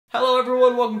Hello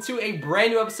everyone, welcome to a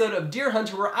brand new episode of Deer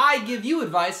Hunter where I give you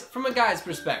advice from a guy's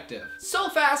perspective.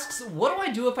 Soph asks, what do I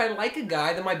do if I like a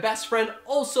guy that my best friend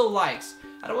also likes?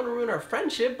 I don't want to ruin our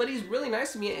friendship, but he's really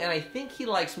nice to me and I think he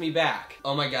likes me back.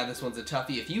 Oh my god, this one's a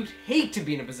toughie. If you'd hate to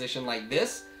be in a position like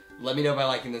this, let me know by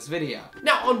liking this video.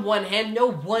 Now, on one hand, no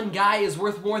one guy is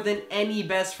worth more than any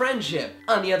best friendship.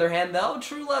 On the other hand, though,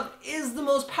 true love is the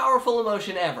most powerful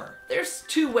emotion ever. There's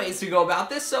two ways to go about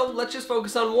this, so let's just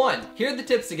focus on one. Here are the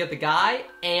tips to get the guy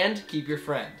and keep your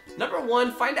friend. Number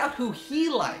one, find out who he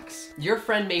likes. Your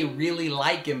friend may really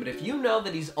like him, but if you know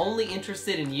that he's only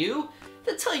interested in you,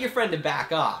 then tell your friend to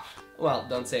back off. Well,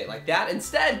 don't say it like that.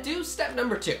 Instead, do step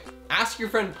number two. Ask your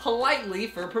friend politely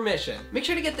for permission. Make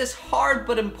sure to get this hard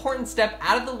but important step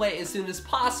out of the way as soon as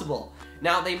possible.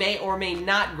 Now, they may or may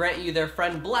not grant you their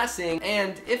friend blessing,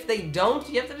 and if they don't,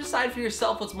 you have to decide for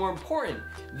yourself what's more important,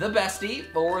 the bestie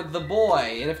or the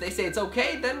boy. And if they say it's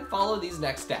okay, then follow these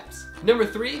next steps. Number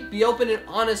three, be open and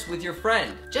honest with your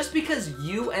friend. Just because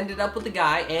you ended up with a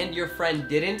guy and your friend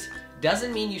didn't,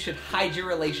 doesn't mean you should hide your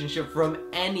relationship from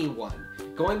anyone.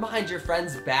 Going behind your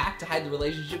friend's back to hide the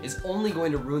relationship is only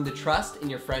going to ruin the trust in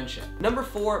your friendship. Number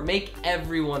four, make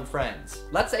everyone friends.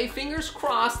 Let's say, fingers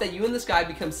crossed, that you and this guy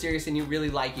become serious and you really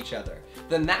like each other.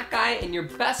 Then that guy and your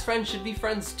best friend should be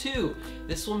friends too.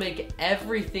 This will make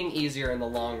everything easier in the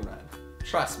long run.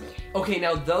 Trust me. Okay,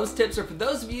 now those tips are for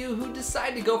those of you who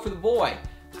decide to go for the boy.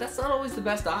 That's not always the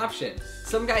best option.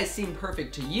 Some guys seem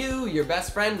perfect to you, your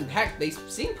best friend, and heck, they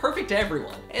seem perfect to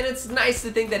everyone. And it's nice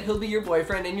to think that he'll be your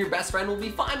boyfriend and your best friend will be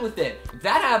fine with it. If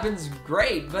that happens,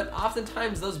 great, but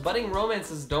oftentimes those budding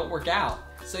romances don't work out.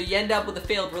 So you end up with a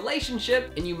failed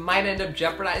relationship, and you might end up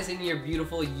jeopardizing your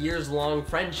beautiful years-long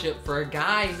friendship for a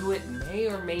guy who it may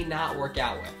or may not work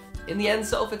out with. In the end,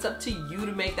 Soph, it's up to you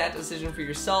to make that decision for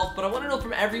yourself, but I want to know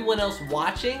from everyone else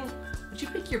watching, would you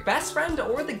pick your best friend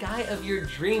or the guy of your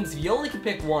dreams? If you only can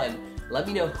pick one, let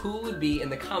me know who it would be in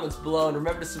the comments below, and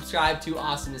remember to subscribe to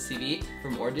AwesomenessTV for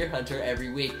more Deer Hunter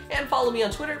every week. And follow me on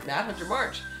Twitter,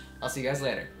 @HunterMarch. I'll see you guys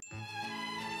later.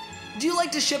 Do you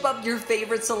like to ship up your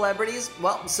favorite celebrities?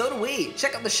 Well, so do we.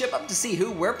 Check out the ship up to see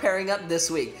who we're pairing up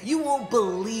this week. You won't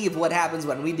believe what happens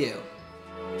when we do.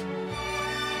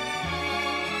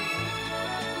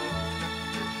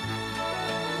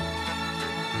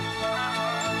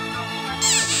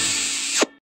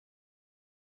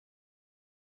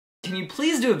 Can you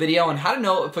please do a video on how to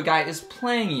know if a guy is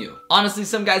playing you? Honestly,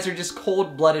 some guys are just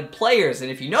cold-blooded players, and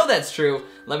if you know that's true,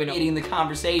 let me know in the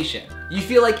conversation. You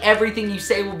feel like everything you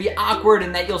say will be awkward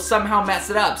and that you'll somehow mess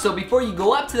it up, so before you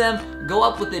go up to them, go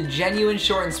up with a genuine,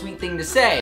 short and sweet thing to say.